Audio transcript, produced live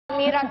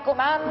mi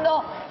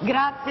raccomando.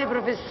 Grazie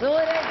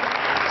professore.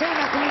 C'è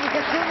una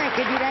comunicazione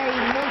che direi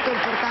molto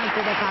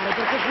importante da fare,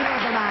 perché fino a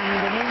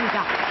domani,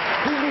 domenica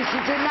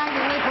 15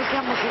 gennaio, noi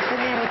possiamo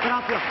sostenere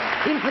proprio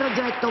il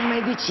progetto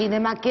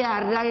Medicinema, che ha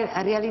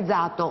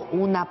realizzato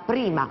una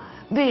prima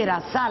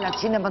vera sala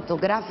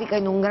cinematografica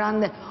in un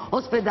grande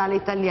ospedale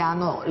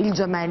italiano, il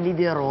Gemelli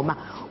di Roma.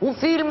 Un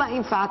film,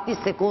 infatti,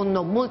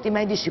 secondo molti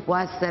medici può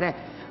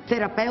essere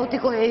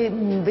terapeutico, e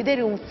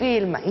vedere un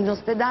film in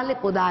ospedale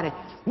può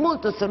dare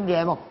molto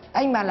sollievo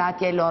ai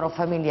malati e ai loro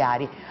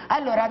familiari.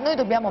 Allora, noi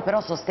dobbiamo però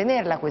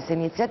sostenerla questa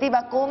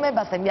iniziativa. Come?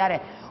 Basta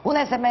inviare un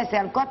SMS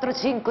al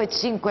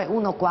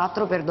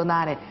 45514 per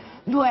donare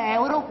 2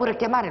 euro, oppure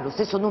chiamare lo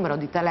stesso numero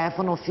di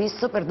telefono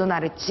fisso per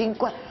donare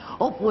 5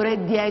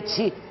 oppure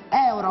 10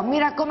 euro. Mi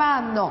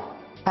raccomando,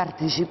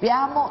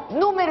 partecipiamo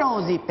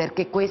numerosi,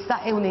 perché questa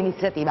è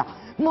un'iniziativa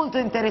molto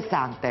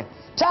interessante.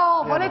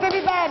 Ciao,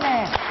 voletevi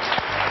bene!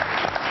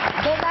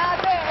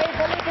 Donate e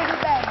voletevi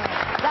bene!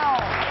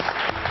 Ciao!